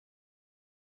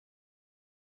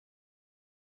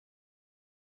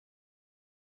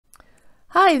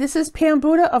Hi, this is Pam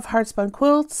Buda of Heartspun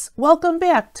Quilts. Welcome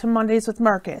back to Mondays with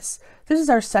Marcus. This is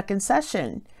our second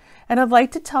session, and I'd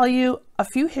like to tell you a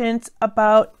few hints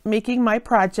about making my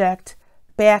project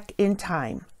back in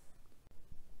time.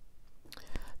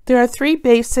 There are three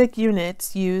basic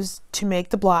units used to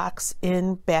make the blocks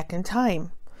in back in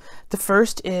time. The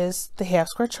first is the half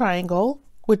square triangle,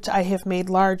 which I have made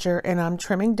larger and I'm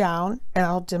trimming down, and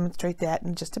I'll demonstrate that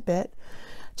in just a bit.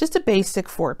 Just a basic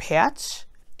 4-patch.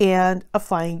 And a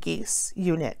flying geese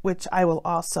unit, which I will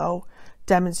also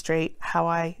demonstrate how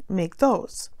I make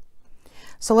those.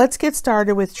 So let's get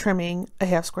started with trimming a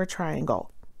half square triangle.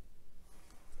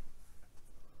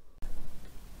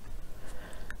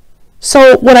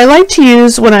 So what I like to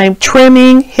use when I'm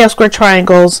trimming half square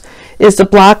triangles is the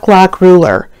block lock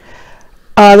ruler.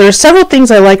 There are several things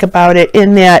I like about it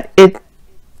in that it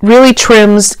really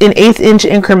trims in 1/8 inch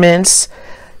increments.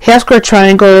 Half square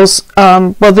triangles,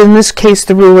 well in this case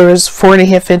the ruler is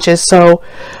 4.5 inches, so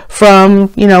from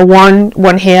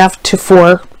 1/2 to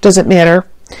 4 doesn't matter.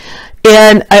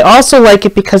 And I also like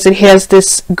it because it has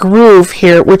this groove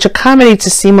here which accommodates a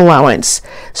seam allowance,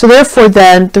 so therefore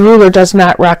then the ruler does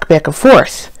not rock back and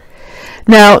forth.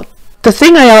 Now the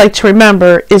thing I like to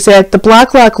remember is that the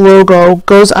block lock logo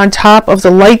goes on top of the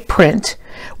light print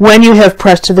when you have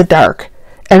pressed to the dark,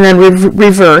 and then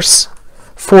reverse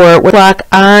for block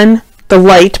on the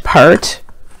light part,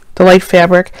 the light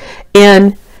fabric.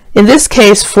 And in this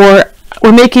case we're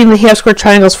making the half square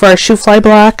triangles for our shoe fly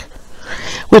block,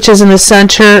 which is in the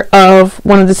center of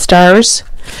one of the stars.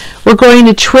 We're going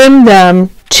to trim them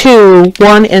to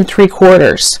 1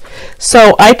 3/4.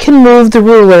 So I can move the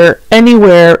ruler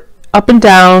anywhere up and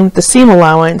down the seam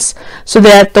allowance so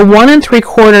that the 1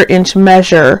 3/4 inch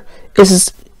measure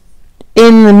is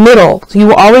in the middle.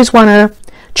 You always want to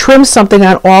trim something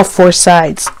on all 4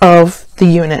 sides of the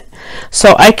unit.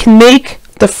 So I can make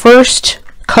the first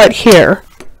cut here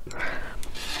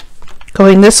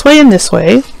going this way and this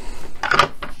way.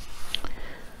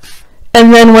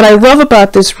 And then what I love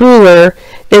about this ruler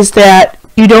is that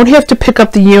you don't have to pick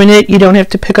up the unit, you don't have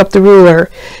to pick up the ruler.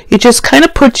 You just kind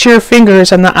of put your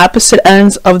fingers on the opposite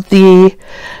ends of the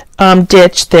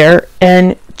ditch there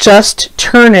and just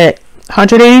turn it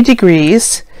 180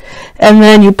 degrees. And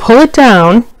then you pull it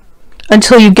down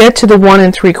until you get to the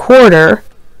 1 3/4,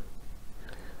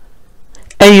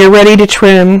 and you're ready to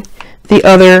trim the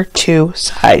other 2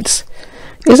 sides.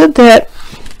 Isn't that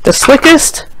the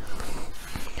slickest?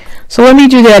 So let me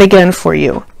do that again for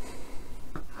you.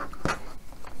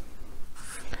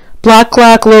 Block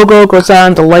lock logo goes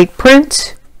on the light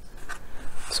print.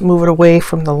 Let's move it away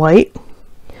from the light.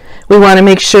 We want to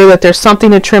make sure that there's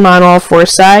something to trim on all 4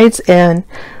 sides, and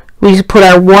we put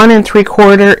our 1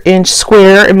 3/4 inch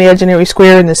square, imaginary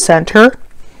square, in the center.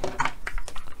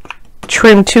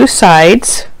 Trim 2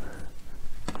 sides.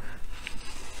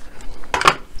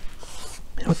 I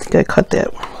don't think I cut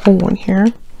that whole one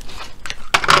here.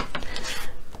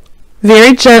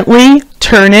 Very gently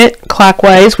turn it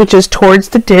clockwise, which is towards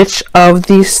the ditch of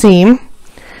the seam.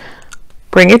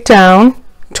 Bring it down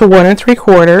to 1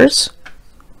 3/4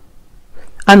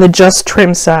 on the just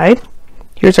trim side.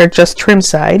 Here's our just trim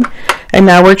side, and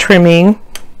now we're trimming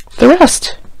the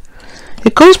rest.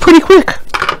 It goes pretty quick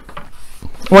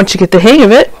once you get the hang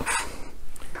of it,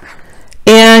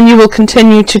 and you will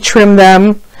continue to trim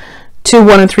them to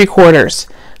 1 3/4.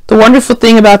 The wonderful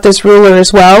thing about this ruler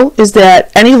as well is that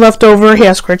any leftover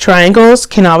half square triangles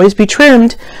can always be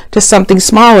trimmed to something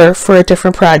smaller for a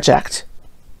different project.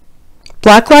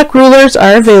 Block lock rulers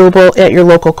are available at your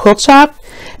local quilt shop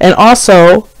and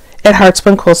also at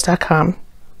heartspunquilts.com.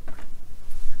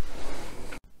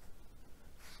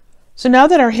 So now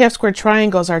that our half square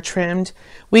triangles are trimmed,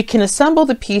 we can assemble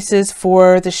the pieces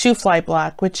for the shoe fly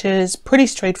block, which is pretty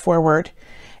straightforward.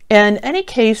 In any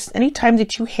case, anytime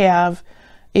that you have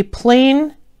a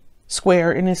plain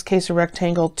square, in this case a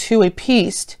rectangle, to a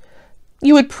piece,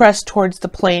 you would press towards the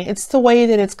plane. It's the way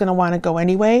that it's going to want to go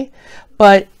anyway,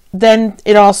 but then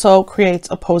it also creates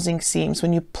opposing seams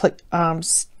when you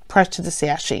press to the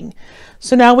sashing.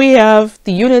 So now we have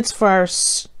the units for our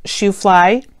shoe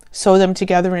fly. Sew them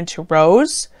together into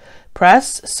rows,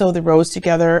 press, sew the rows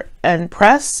together and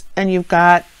press, and you've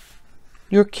got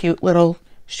your cute little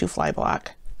shoe fly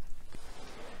block.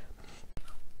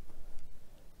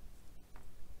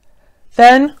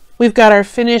 Then we've got our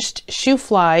finished shoe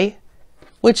fly,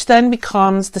 which then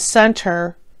becomes the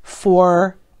center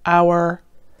for our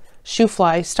shoe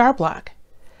fly star block.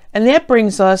 And that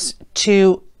brings us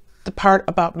to the part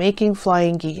about making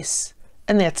flying geese,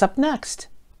 and that's up next.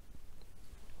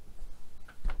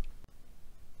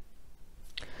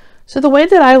 So the way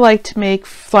that I like to make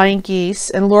flying geese,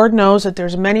 and Lord knows that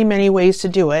there's many, many ways to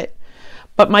do it,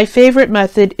 but my favorite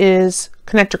method is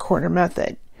connector corner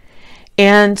method.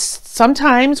 And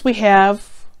sometimes we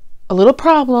have a little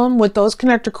problem with those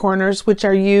connector corners, which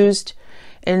are used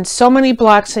in so many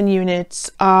blocks and units,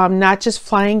 not just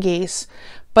flying geese,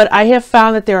 but I have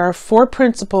found that there are 4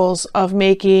 principles of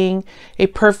making a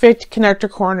perfect connector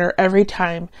corner every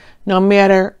time, no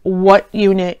matter what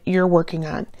unit you're working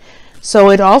on. So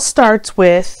it all starts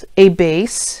with a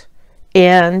base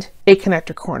and a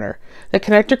connector corner. The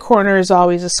connector corner is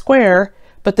always a square,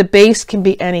 but the base can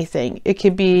be anything. It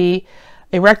could be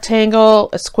a rectangle,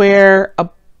 a square, a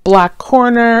block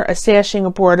corner, a sashing,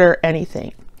 a border,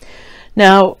 anything.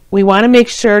 Now, we want to make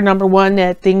sure, number one,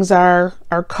 that things are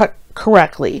cut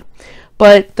correctly.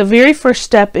 But the very first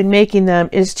step in making them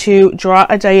is to draw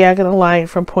a diagonal line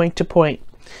from point to point.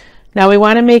 Now, we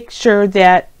want to make sure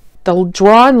that the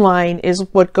drawn line is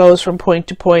what goes from point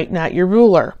to point, not your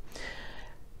ruler.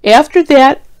 After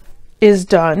that is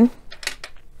done,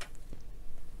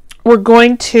 we're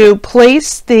going to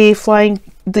place the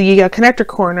connector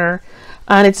corner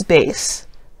on its base.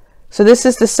 So this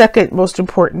is the second most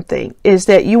important thing, is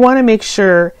that you want to make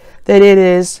sure that it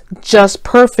is just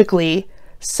perfectly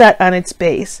set on its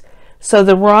base. So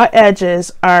the raw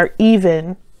edges are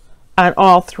even on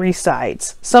all 3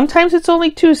 sides. Sometimes it's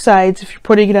only 2 sides if you're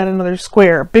putting it on another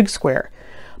square, big square.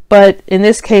 But in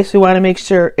this case, we want to make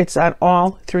sure it's on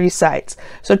all 3 sides.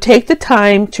 So take the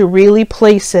time to really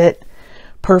place it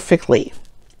perfectly.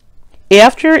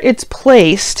 After it's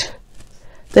placed,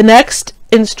 the next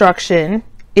instruction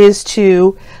is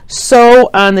to sew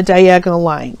on the diagonal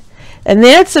line. And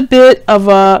that's a bit of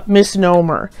a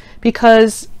misnomer,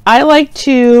 because I like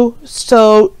to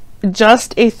sew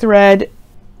just a thread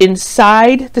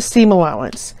inside the seam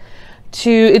allowance.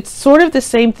 It's sort of the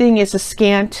same thing as a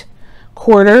scant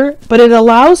quarter, but it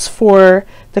allows for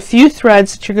the few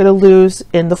threads that you're going to lose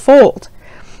in the fold.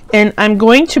 And I'm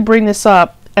going to bring this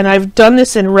up, and I've done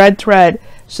this in red thread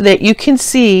so that you can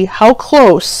see how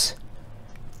close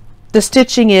the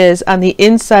stitching is on the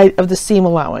inside of the seam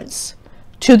allowance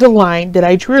to the line that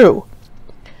I drew.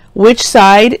 Which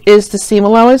side is the seam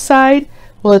allowance side?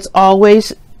 Well, it's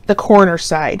always the corner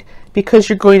side, because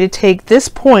you're going to take this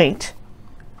point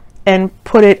and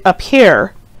put it up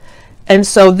here, and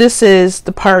so this is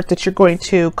the part that you're going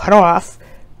to cut off.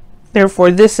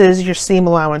 Therefore, this is your seam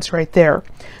allowance right there.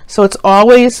 So it's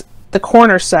always the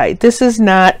corner side. This is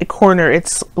not a corner,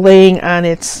 it's laying on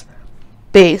its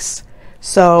base.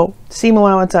 So seam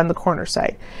allowance on the corner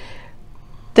side.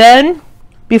 Then,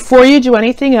 before you do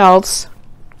anything else,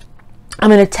 I'm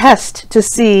going to test to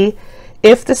see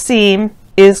if the seam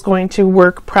is going to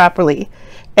work properly.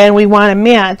 And we want to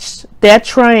match that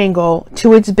triangle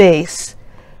to its base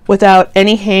without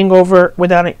any hangover,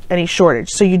 without any shortage.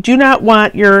 So you do not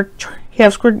want your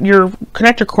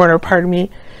connector corner, pardon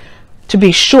me, to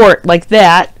be short like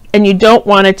that, and you don't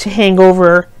want it to hang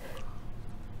over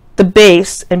the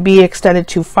base and be extended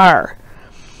too far.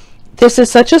 This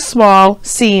is such a small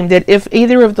seam that if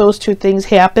either of those two things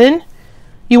happen,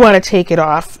 you want to take it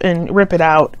off and rip it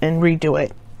out and redo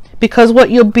it, because what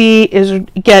you'll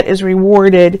get is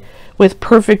rewarded with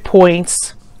perfect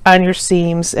points on your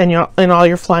seams and all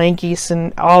your flying geese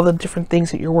and all the different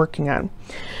things that you're working on.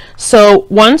 So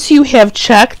once you have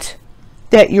checked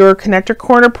that your connector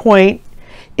corner point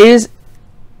is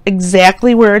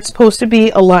exactly where it's supposed to be,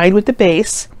 aligned with the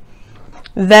base,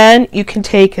 then you can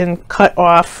take and cut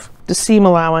off the seam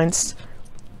allowance,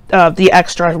 the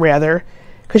extra rather,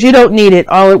 because you don't need it.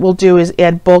 All it will do is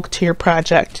add bulk to your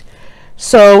project.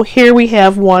 So here we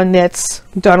have one that's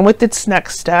done with its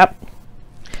next step,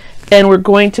 and we're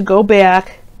going to go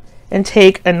back and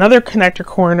take another connector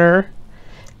corner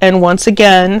and once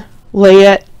again lay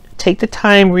it, take the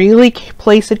time, really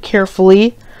place it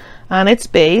carefully on its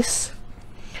base,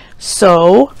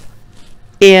 sew,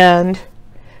 and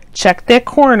check that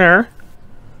corner,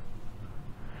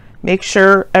 make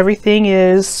sure everything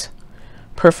is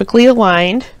perfectly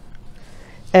aligned,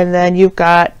 and then you've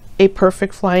got a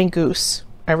perfect flying goose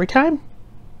every time.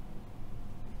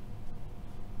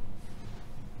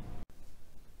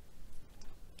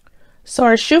 So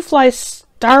our shoe fly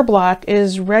star block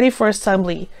is ready for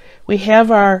assembly. We have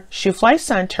our shoe fly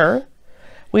center,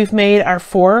 we've made our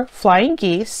 4 flying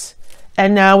geese,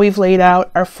 and now we've laid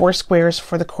out our 4 squares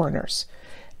for the corners.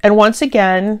 And once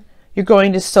again, you're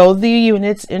going to sew the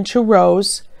units into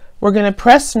rows. We're going to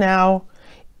press now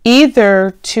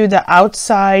either to the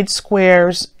outside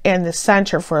squares and the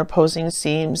center for opposing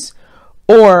seams,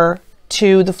 or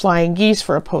to the flying geese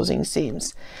for opposing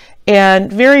seams.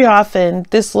 And very often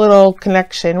this little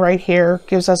connection right here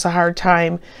gives us a hard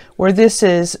time, where this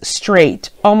is straight,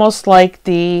 almost like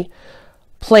the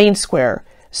plain square.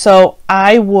 So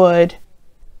I would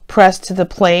press to the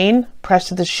plain, press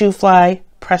to the shoe fly,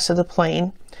 press to the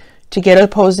plain to get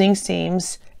opposing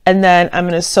seams, and then I'm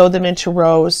going to sew them into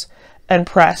rows and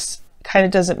press. Kind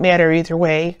of doesn't matter either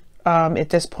way at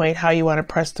this point how you want to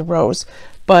press the rows,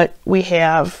 but we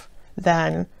have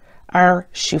then our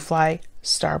shoe fly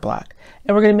star block,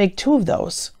 and we're going to make 2 of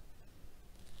those.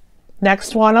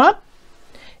 Next one up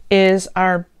is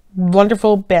our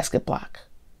wonderful basket block.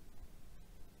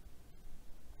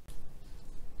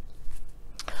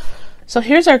 So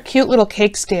here's our cute little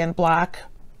cake stand block,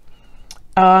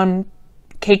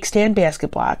 cake stand basket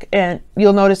block, and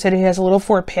you'll notice that it has a little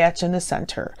 4 patch in the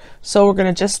center. So we're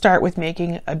going to just start with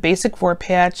making a basic 4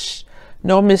 patch,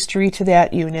 no mystery to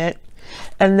that unit,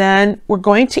 and then we're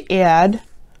going to add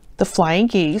the flying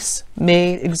geese,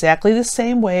 made exactly the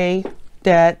same way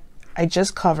that I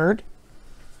just covered.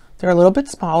 They're a little bit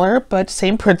smaller, but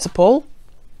same principle.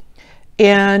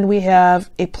 And we have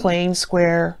a plain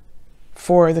square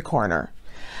for the corner.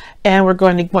 And we're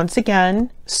going to once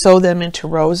again sew them into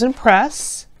rows and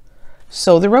press,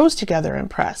 sew the rows together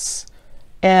and press.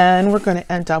 And we're going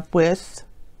to end up with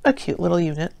a cute little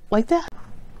unit like that.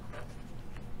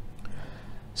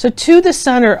 So to the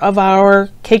center of our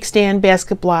cake stand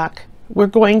basket block, we're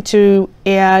going to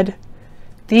add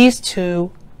these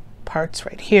 2 parts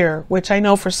right here, which I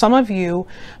know for some of you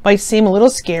might seem a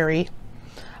little scary.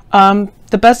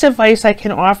 The best advice I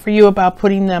can offer you about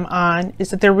putting them on is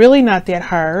that they're really not that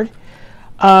hard.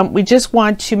 We just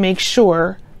want to make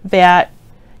sure that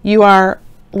you are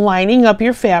lining up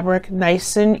your fabric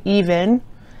nice and even,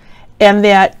 and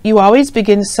that you always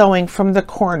begin sewing from the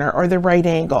corner or the right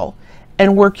angle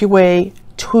and work your way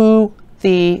to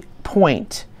the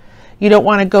point. You don't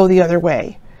want to go the other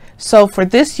way. So for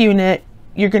this unit,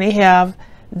 you're going to have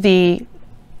the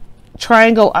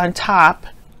triangle on top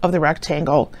of the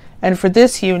rectangle, and for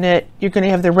this unit, you're going to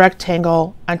have the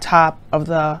rectangle on top of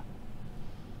the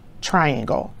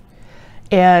triangle,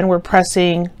 and we're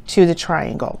pressing to the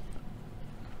triangle.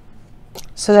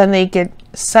 So then they get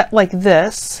set like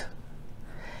this,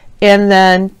 and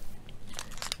then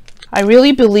I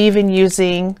really believe in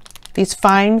using these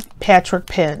fine patchwork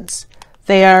pins.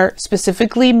 They are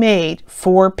specifically made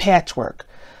for patchwork.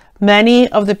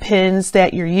 Many of the pins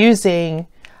that you're using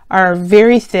are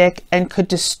very thick and could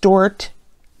distort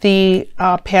the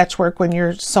patchwork when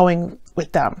you're sewing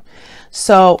with them.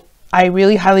 So I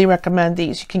really highly recommend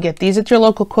these. You can get these at your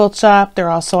local quilt shop. They're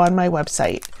also on my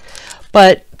website.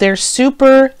 But they're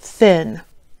super thin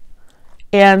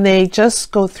and they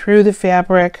just go through the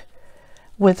fabric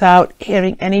without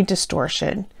having any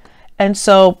distortion. And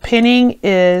so pinning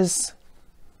is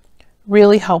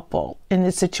really helpful in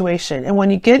this situation. And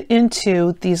when you get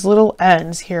into these little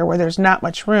ends here where there's not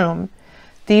much room,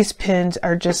 these pins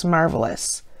are just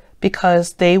marvelous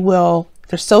because they're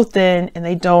so thin and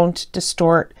they don't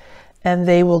distort, and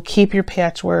they will keep your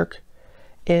patchwork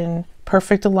in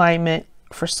perfect alignment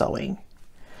for sewing.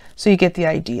 So you get the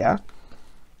idea.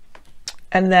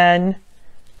 And then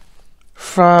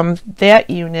from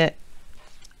that unit,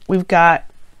 we've got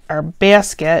our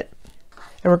basket,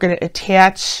 and we're going to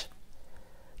attach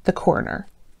the corner.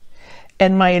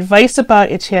 And my advice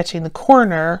about attaching the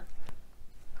corner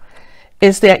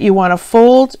is that you want to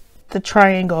fold the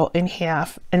triangle in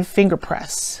half and finger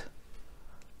press.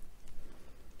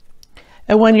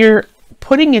 And when you're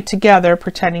putting it together,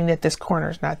 pretending that this corner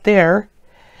is not there,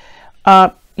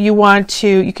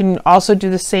 you can also do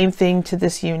the same thing to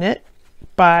this unit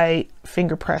by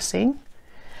finger pressing.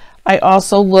 I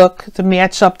also look to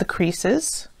match up the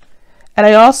creases. And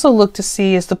I also look to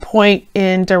see, is the point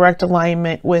in direct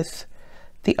alignment with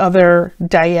the other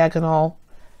diagonal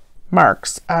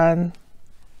marks on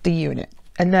the unit.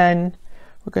 And then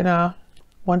we're gonna,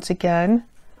 once again,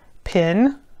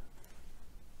 pin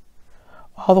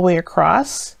all the way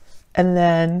across and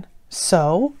then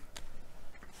sew.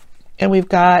 And we've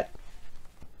got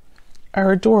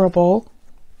our adorable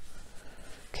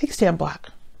cake stand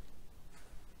block.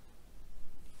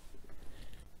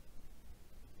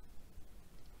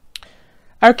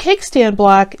 Our cake stand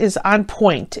block is on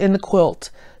point in the quilt,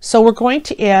 so we're going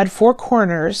to add 4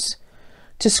 corners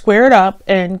to square it up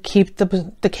and keep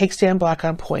the cake stand block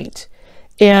on point.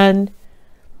 And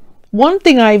one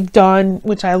thing I've done,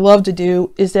 which I love to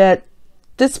do, is that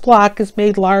this block is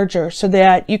made larger so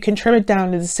that you can trim it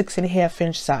down to the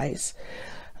 6.5-inch size.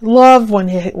 Love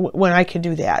when I can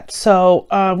do that. So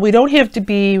we don't have to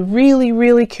be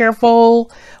really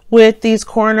careful with these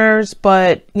corners,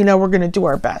 but you know, we're going to do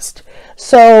our best.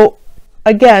 So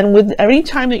again, with every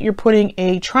time that you're putting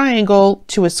a triangle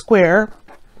to a square,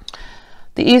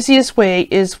 the easiest way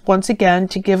is once again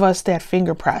to give us that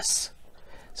finger press.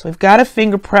 So we've got a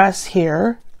finger press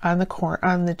here on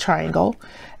the triangle,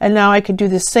 and now I could do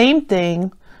the same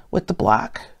thing with the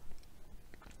block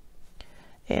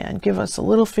and give us a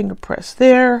little finger press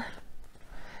there.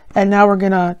 And now we're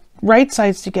gonna right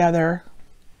sides together,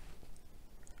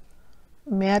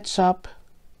 match up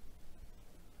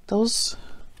those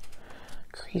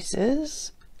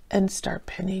creases and start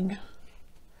pinning.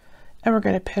 And we're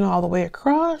going to pin all the way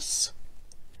across,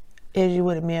 as you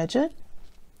would imagine,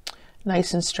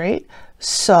 nice and straight.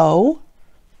 So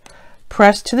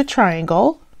press to the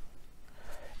triangle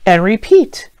and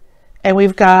repeat. And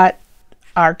we've got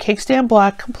our kickstand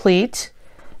block complete.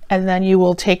 And then you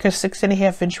will take a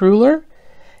 6.5 inch ruler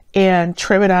and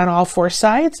trim it on all 4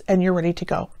 sides, and you're ready to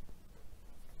go.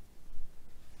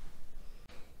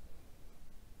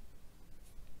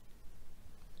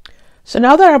 So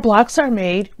now that our blocks are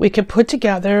made, we can put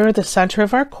together the center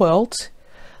of our quilt,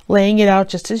 laying it out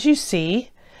just as you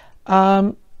see,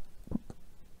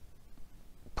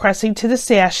 pressing to the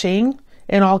sashing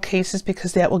in all cases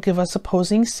because that will give us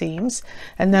opposing seams,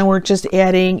 and then we're just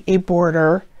adding a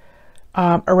border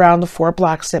around the 4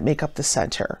 blocks that make up the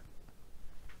center.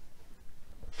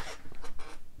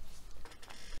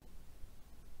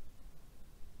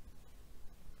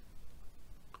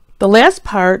 The last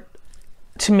part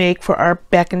to make for our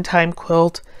back in time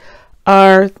quilt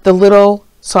are the little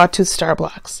sawtooth star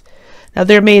blocks. Now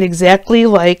they're made exactly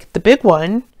like the big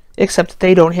one, except that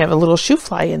they don't have a little shoe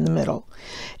fly in the middle.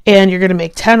 And you're going to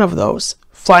make 10 of those.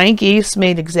 Flying geese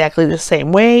made exactly the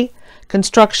same way.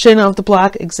 Construction of the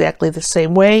block exactly the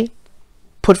same way.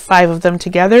 Put 5 of them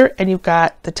together and you've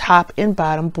got the top and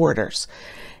bottom borders.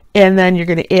 And then you're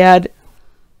going to add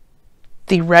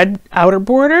the red outer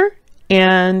border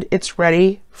and it's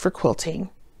ready for quilting.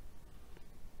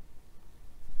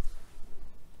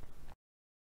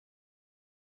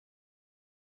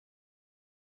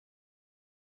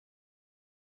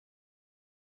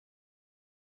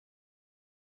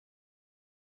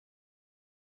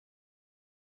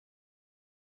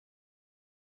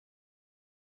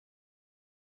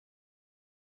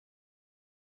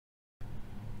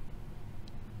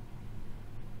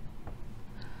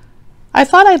 I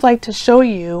thought I'd like to show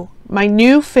you my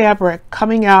new fabric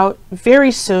coming out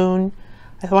very soon.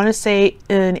 I want to say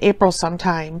in April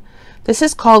sometime. This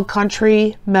is called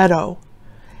Country Meadow,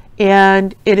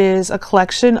 and it is a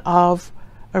collection of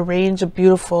a range of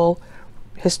beautiful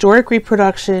historic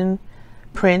reproduction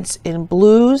prints in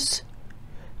blues,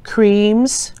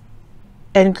 creams,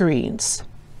 and greens.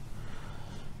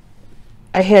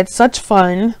 I had such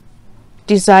fun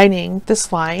designing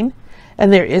this line,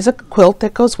 and there is a quilt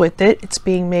that goes with it. It's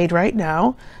being made right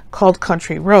now called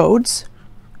Country Roads,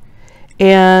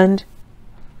 and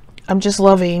I'm just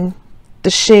loving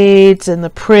the shades and the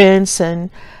prints and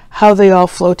how they all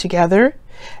flow together.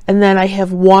 And then I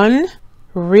have one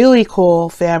really cool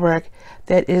fabric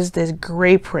that is this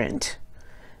gray print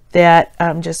that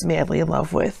I'm just madly in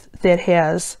love with, that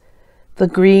has the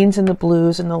greens and the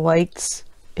blues and the lights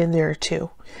in there too.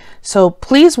 So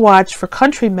please watch for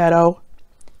Country Meadow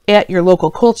at your local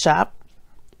quilt shop,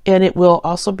 and it will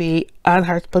also be on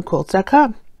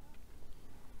heartspunquilts.com.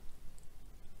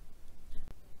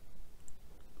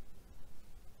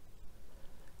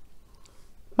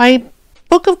 My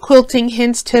book of quilting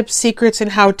hints, tips, secrets,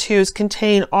 and how-tos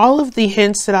contain all of the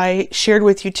hints that I shared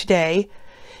with you today,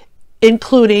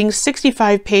 including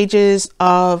 65 pages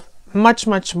of much,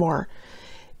 much more.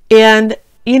 And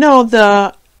you know,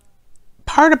 the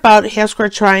part about half square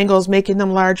triangles, making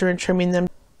them larger and trimming them.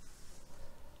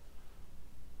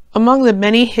 Among the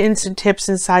many hints and tips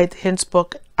inside the hints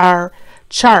book are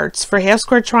charts for half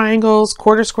square triangles,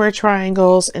 quarter square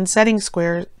triangles, and setting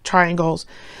square triangles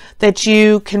that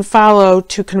you can follow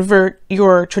to convert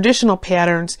your traditional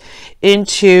patterns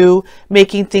into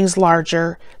making things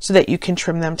larger so that you can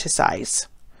trim them to size.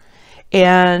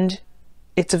 And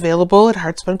it's available at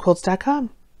heartspunquilts.com.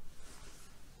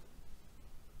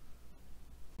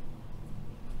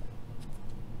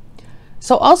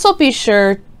 So also be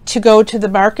sure to go to the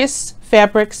Marcus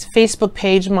Fabrics Facebook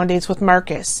page, Mondays with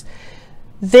Marcus.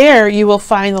 There you will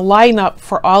find the lineup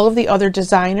for all of the other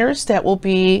designers that will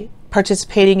be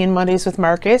participating in Mondays with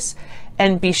Marcus,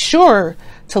 and be sure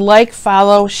to like,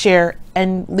 follow, share,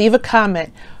 and leave a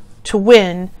comment to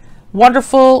win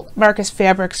wonderful Marcus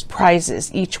Fabrics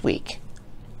prizes each week.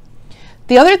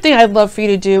 The other thing I'd love for you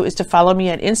to do is to follow me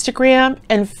on Instagram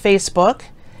and Facebook,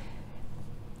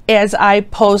 as I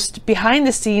post behind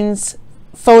the scenes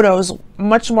photos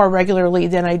much more regularly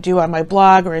than I do on my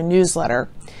blog or a newsletter.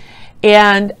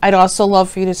 And I'd also love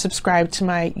for you to subscribe to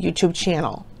my YouTube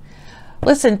channel.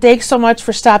 Listen, thanks so much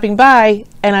for stopping by,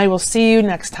 and I will see you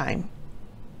next time.